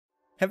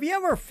Have you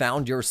ever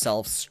found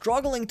yourself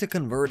struggling to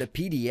convert a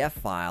PDF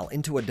file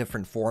into a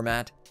different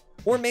format?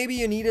 Or maybe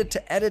you needed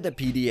to edit a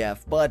PDF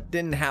but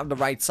didn't have the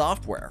right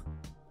software?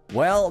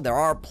 Well, there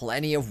are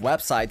plenty of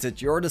websites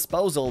at your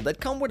disposal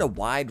that come with a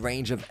wide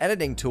range of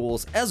editing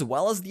tools as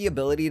well as the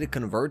ability to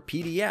convert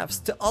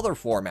PDFs to other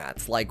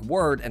formats like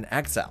Word and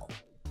Excel.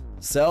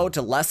 So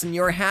to lessen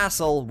your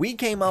hassle, we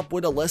came up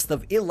with a list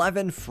of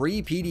 11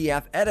 free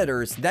PDF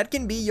editors that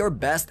can be your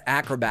best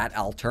Acrobat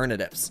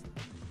alternatives.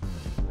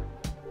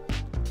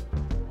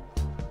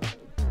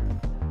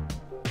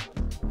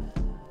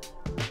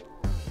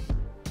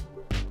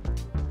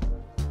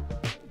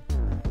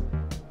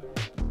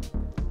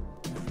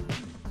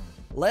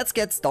 Let's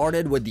get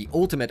started with the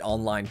ultimate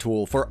online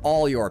tool for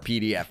all your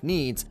PDF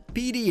needs,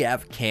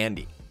 PDF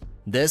Candy.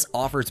 This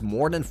offers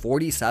more than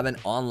 47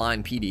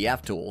 online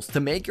PDF tools to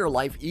make your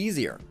life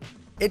easier.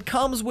 It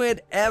comes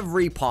with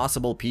every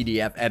possible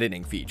PDF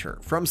editing feature,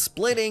 from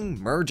splitting,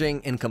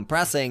 merging, and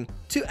compressing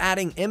to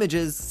adding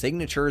images,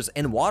 signatures,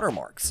 and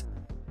watermarks.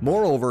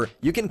 Moreover,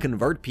 you can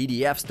convert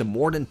PDFs to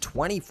more than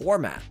 20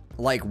 formats,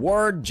 like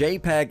Word,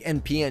 JPEG,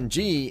 and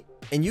PNG,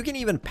 and you can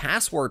even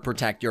password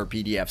protect your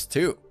PDFs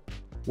too.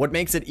 What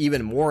makes it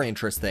even more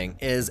interesting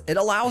is it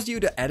allows you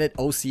to edit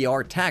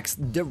OCR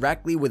text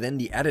directly within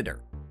the editor.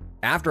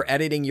 After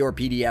editing your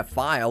PDF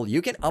file,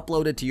 you can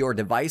upload it to your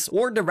device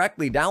or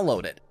directly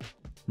download it.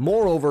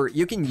 Moreover,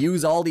 you can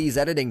use all these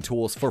editing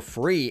tools for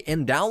free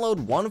and download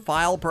one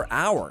file per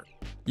hour.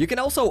 You can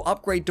also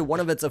upgrade to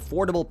one of its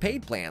affordable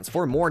paid plans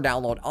for more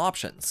download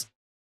options.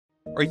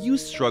 Are you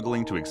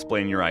struggling to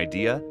explain your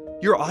idea?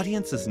 Your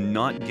audience is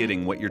not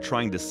getting what you're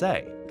trying to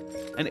say.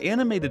 An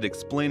animated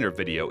explainer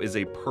video is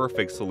a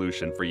perfect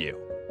solution for you.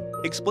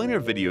 Explainer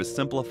video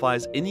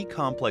simplifies any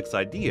complex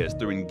ideas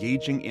through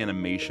engaging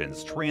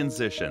animations,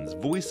 transitions,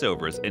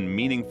 voiceovers, and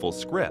meaningful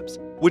scripts,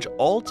 which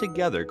all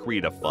together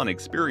create a fun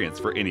experience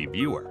for any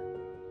viewer.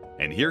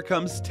 And here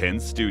comes 10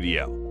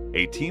 Studio,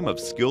 a team of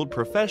skilled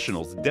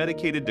professionals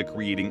dedicated to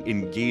creating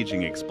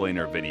engaging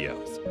explainer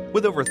videos.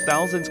 With over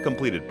thousands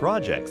completed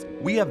projects,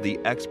 we have the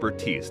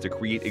expertise to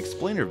create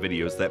explainer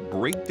videos that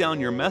break down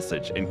your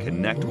message and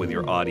connect with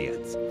your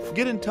audience.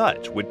 Get in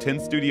touch with 10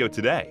 Studio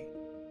today.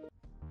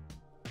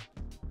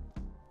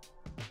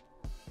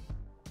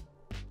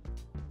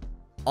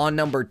 On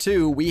number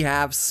 2, we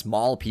have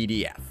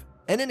SmallPDF,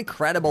 an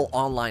incredible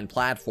online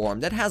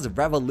platform that has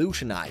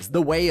revolutionized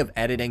the way of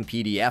editing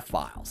PDF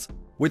files.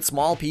 With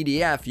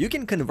SmallPDF, you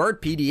can convert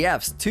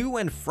PDFs to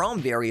and from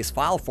various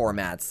file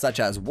formats such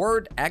as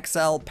Word,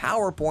 Excel,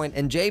 PowerPoint,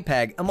 and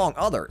JPEG, among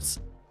others.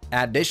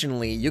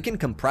 Additionally, you can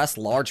compress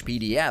large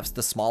PDFs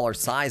to smaller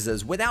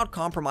sizes without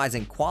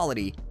compromising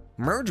quality,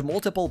 merge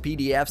multiple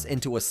PDFs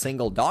into a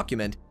single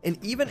document,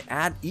 and even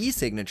add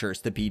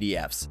e-signatures to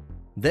PDFs.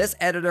 This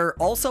editor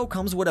also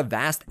comes with a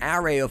vast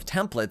array of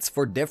templates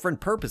for different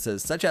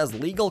purposes such as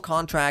legal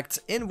contracts,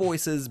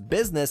 invoices,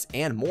 business,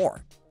 and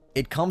more.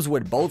 It comes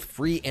with both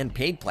free and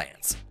paid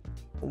plans.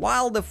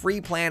 While the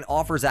free plan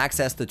offers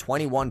access to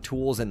 21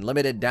 tools and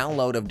limited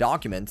download of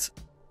documents,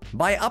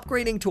 by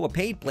upgrading to a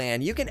paid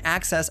plan, you can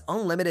access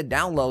unlimited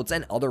downloads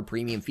and other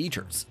premium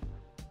features.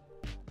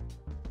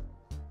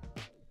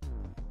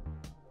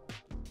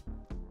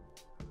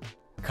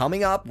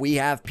 Coming up, we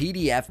have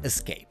PDF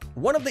Escape,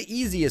 one of the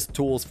easiest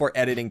tools for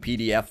editing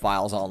PDF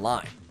files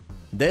online.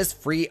 This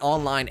free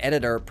online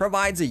editor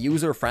provides a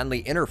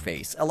user-friendly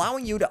interface,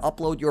 allowing you to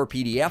upload your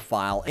PDF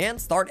file and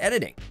start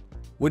editing.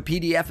 With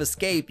PDF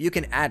Escape, you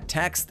can add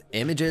text,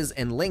 images,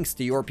 and links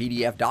to your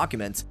PDF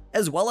documents,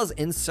 as well as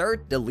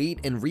insert,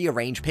 delete, and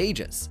rearrange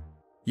pages.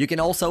 You can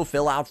also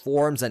fill out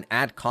forms and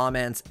add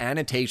comments,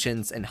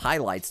 annotations, and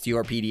highlights to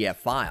your PDF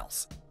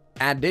files.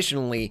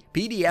 Additionally,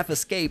 PDF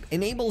Escape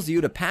enables you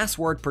to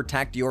password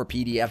protect your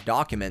PDF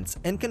documents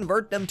and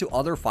convert them to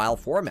other file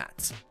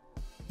formats.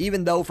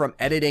 Even though from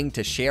editing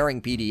to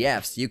sharing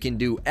PDFs you can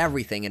do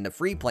everything in the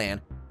free plan,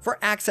 for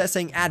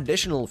accessing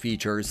additional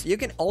features you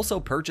can also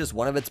purchase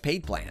one of its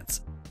paid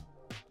plans.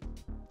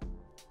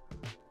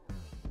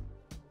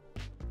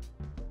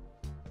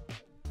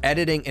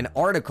 Editing an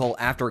article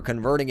after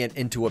converting it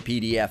into a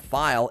PDF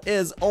file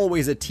is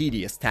always a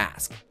tedious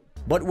task.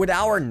 But with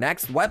our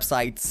next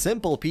website,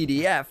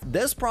 SimplePDF,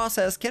 this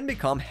process can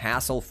become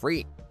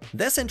hassle-free.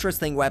 This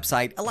interesting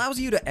website allows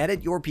you to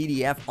edit your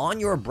PDF on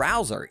your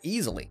browser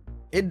easily.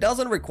 It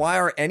doesn't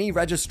require any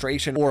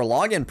registration or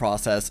login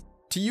process.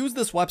 To use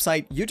this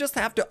website, you just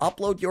have to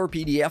upload your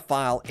PDF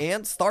file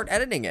and start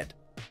editing it.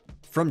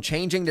 From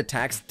changing the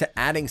text to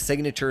adding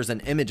signatures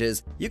and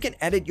images, you can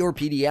edit your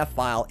PDF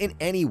file in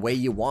any way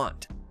you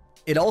want.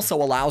 It also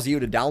allows you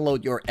to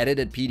download your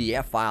edited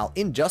PDF file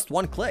in just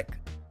one click.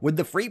 With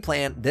the free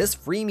plan, this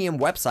freemium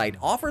website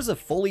offers a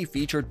fully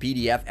featured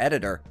PDF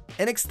editor,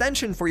 an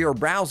extension for your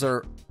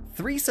browser,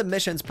 3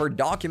 submissions per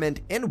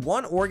document, and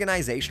 1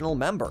 organizational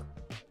member.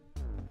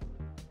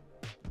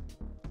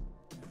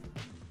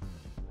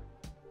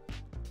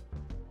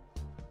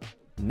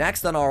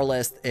 Next on our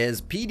list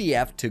is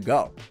PDF To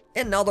Go,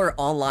 another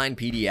online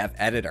PDF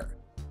editor.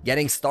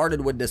 Getting started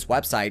with this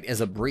website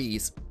is a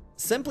breeze.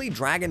 simply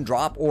drag and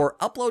drop or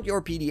upload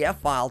your PDF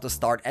file to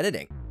start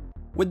editing.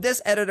 With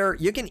this editor,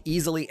 you can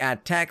easily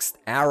add text,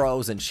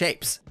 arrows, and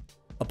shapes.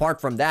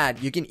 Apart from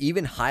that, you can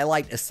even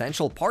highlight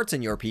essential parts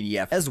in your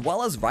PDF as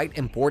well as write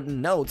important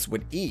notes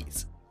with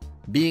ease.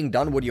 Being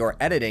done with your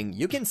editing,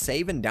 you can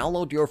save and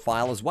download your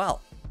file as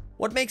well.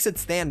 What makes it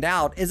stand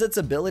out is its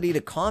ability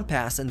to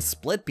compass and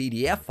split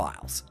PDF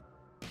files.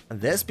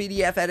 This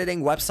PDF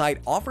editing website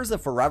offers a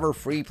forever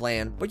free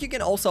plan, but you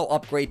can also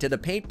upgrade to the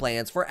paid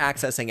plans for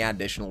accessing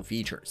additional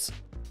features.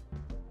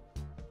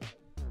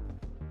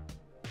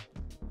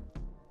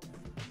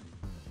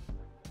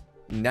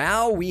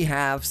 Now we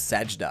have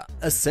Sejda,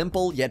 a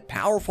simple yet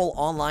powerful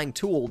online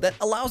tool that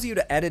allows you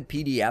to edit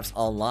PDFs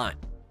online.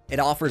 It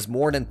offers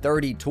more than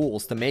 30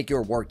 tools to make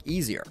your work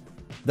easier.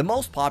 The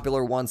most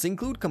popular ones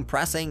include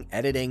compressing,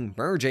 editing,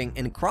 merging,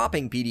 and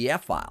cropping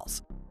PDF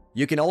files.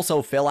 You can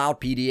also fill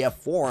out PDF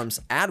forms,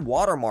 add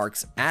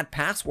watermarks, add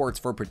passwords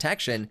for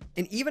protection,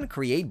 and even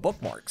create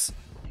bookmarks.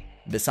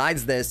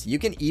 Besides this, you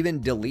can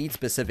even delete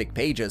specific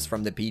pages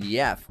from the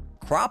PDF,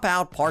 crop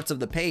out parts of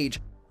the page,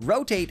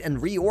 rotate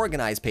and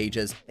reorganize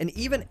pages, and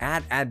even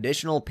add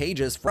additional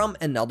pages from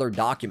another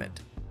document.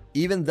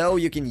 Even though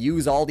you can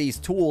use all these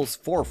tools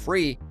for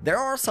free, there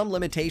are some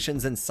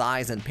limitations in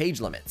size and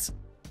page limits.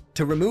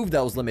 To remove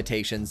those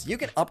limitations, you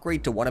can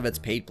upgrade to one of its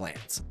paid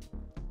plans.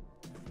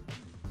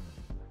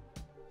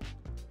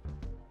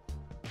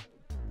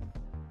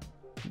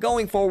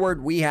 Going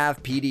forward, we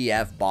have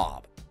PDF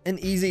Bob, an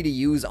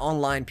easy-to-use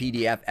online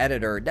PDF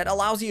editor that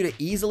allows you to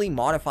easily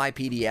modify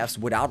PDFs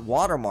without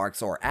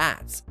watermarks or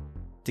ads.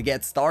 To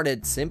get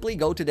started, simply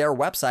go to their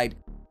website,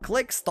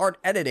 click Start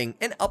Editing,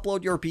 and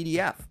upload your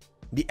PDF.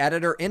 The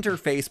editor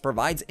interface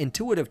provides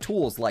intuitive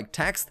tools like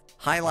text,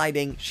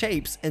 highlighting,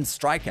 shapes, and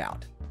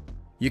strikeout.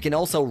 You can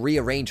also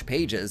rearrange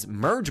pages,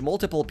 merge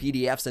multiple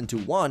PDFs into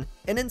one,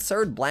 and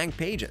insert blank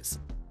pages.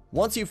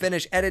 Once you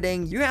finish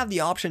editing, you have the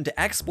option to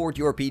export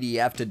your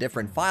PDF to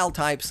different file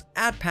types,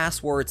 add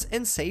passwords,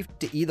 and save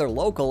to either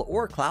local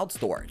or cloud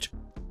storage.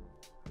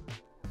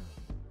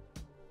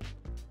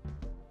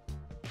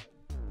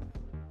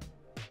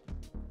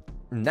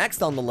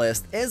 Next on the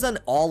list is an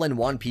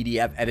all-in-one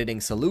PDF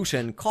editing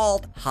solution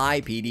called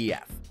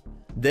HiPDF.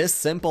 This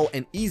simple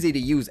and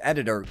easy-to-use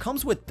editor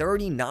comes with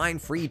 39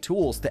 free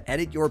tools to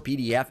edit your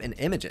PDF and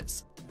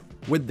images.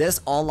 With this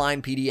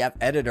online PDF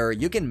editor,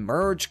 you can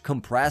merge,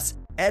 compress,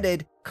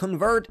 edit,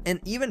 convert, and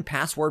even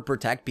password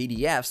protect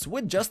PDFs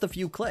with just a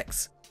few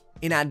clicks.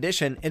 In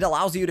addition, it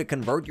allows you to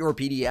convert your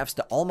PDFs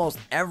to almost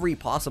every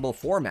possible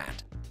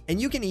format, and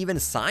you can even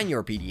sign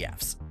your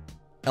PDFs.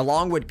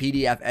 Along with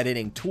PDF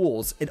editing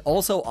tools, it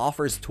also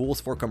offers tools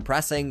for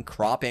compressing,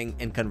 cropping,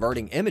 and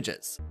converting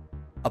images.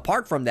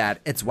 Apart from that,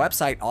 its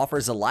website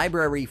offers a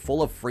library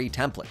full of free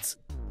templates.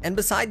 And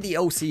beside the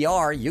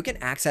OCR, you can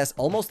access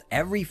almost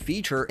every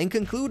feature and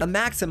conclude a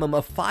maximum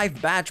of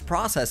 5 batch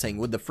processing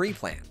with the free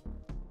plan.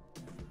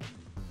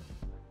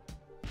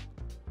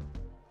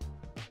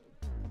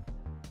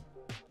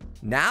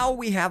 Now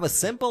we have a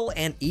simple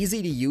and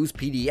easy-to-use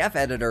PDF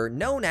editor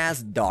known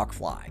as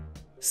DocFly.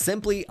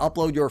 Simply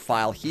upload your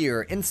file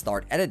here and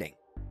start editing.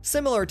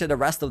 Similar to the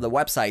rest of the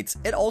websites,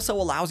 it also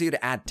allows you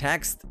to add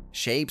text,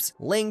 shapes,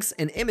 links,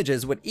 and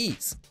images with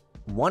ease.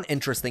 One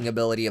interesting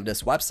ability of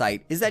this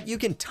website is that you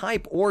can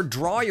type or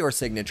draw your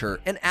signature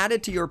and add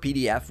it to your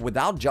PDF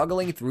without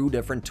juggling through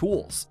different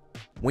tools.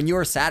 When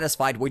you're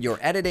satisfied with your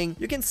editing,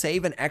 you can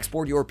save and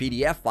export your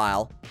PDF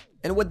file.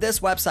 And with this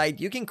website,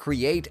 you can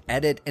create,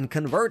 edit, and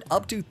convert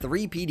up to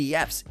 3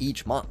 PDFs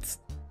each month.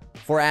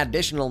 For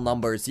additional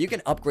numbers, you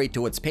can upgrade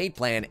to its paid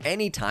plan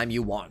anytime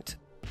you want.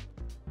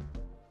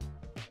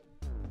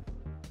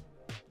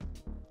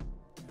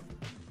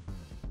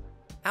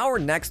 Our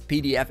next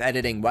PDF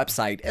editing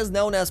website is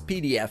known as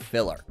PDF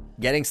Filler.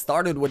 Getting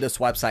started with this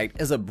website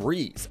is a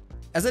breeze,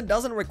 as it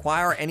doesn't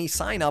require any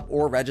sign up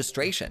or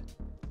registration.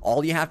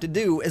 All you have to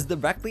do is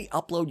directly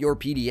upload your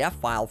PDF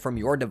file from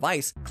your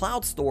device,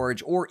 cloud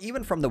storage, or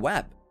even from the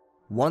web.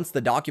 Once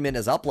the document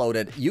is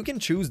uploaded, you can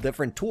choose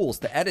different tools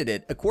to edit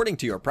it according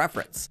to your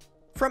preference.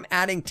 From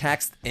adding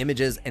text,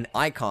 images, and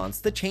icons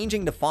to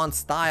changing the font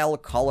style,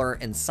 color,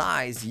 and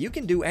size, you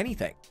can do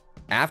anything.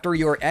 After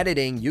your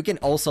editing, you can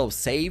also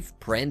save,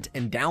 print,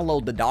 and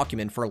download the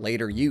document for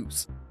later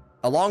use.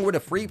 Along with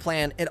a free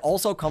plan, it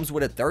also comes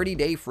with a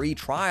 30-day free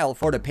trial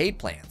for the paid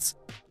plans.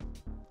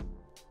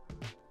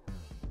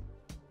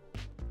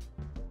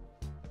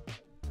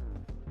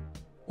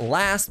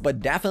 Last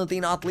but definitely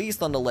not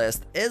least on the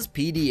list is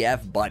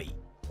PDF Buddy,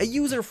 a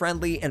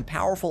user-friendly and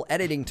powerful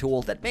editing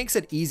tool that makes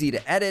it easy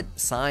to edit,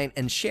 sign,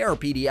 and share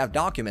PDF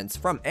documents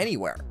from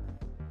anywhere.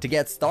 To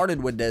get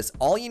started with this,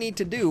 all you need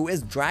to do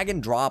is drag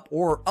and drop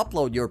or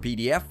upload your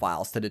PDF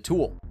files to the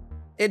tool.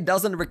 It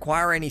doesn't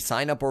require any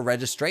sign-up or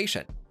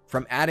registration.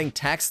 From adding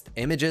text,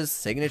 images,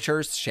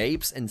 signatures,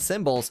 shapes, and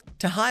symbols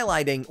to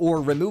highlighting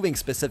or removing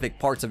specific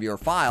parts of your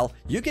file,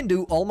 you can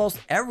do almost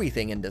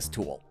everything in this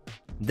tool.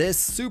 This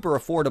super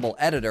affordable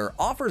editor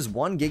offers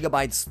 1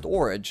 GB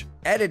storage,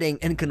 editing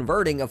and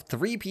converting of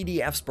 3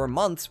 PDFs per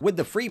month with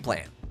the free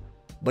plan.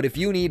 But if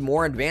you need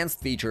more advanced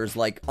features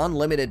like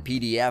unlimited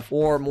PDF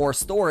or more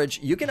storage,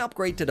 you can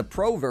upgrade to the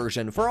Pro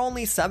version for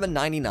only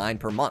 $7.99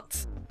 per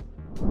month.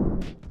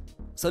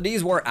 So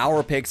these were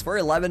our picks for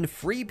 11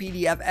 free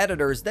PDF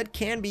editors that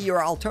can be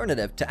your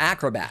alternative to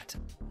Acrobat.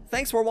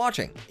 Thanks for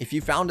watching. If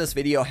you found this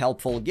video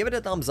helpful, give it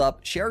a thumbs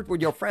up, share it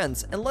with your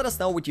friends, and let us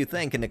know what you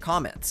think in the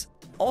comments.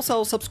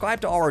 Also,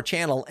 subscribe to our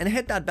channel and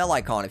hit that bell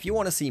icon if you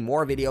want to see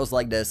more videos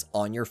like this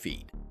on your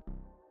feed.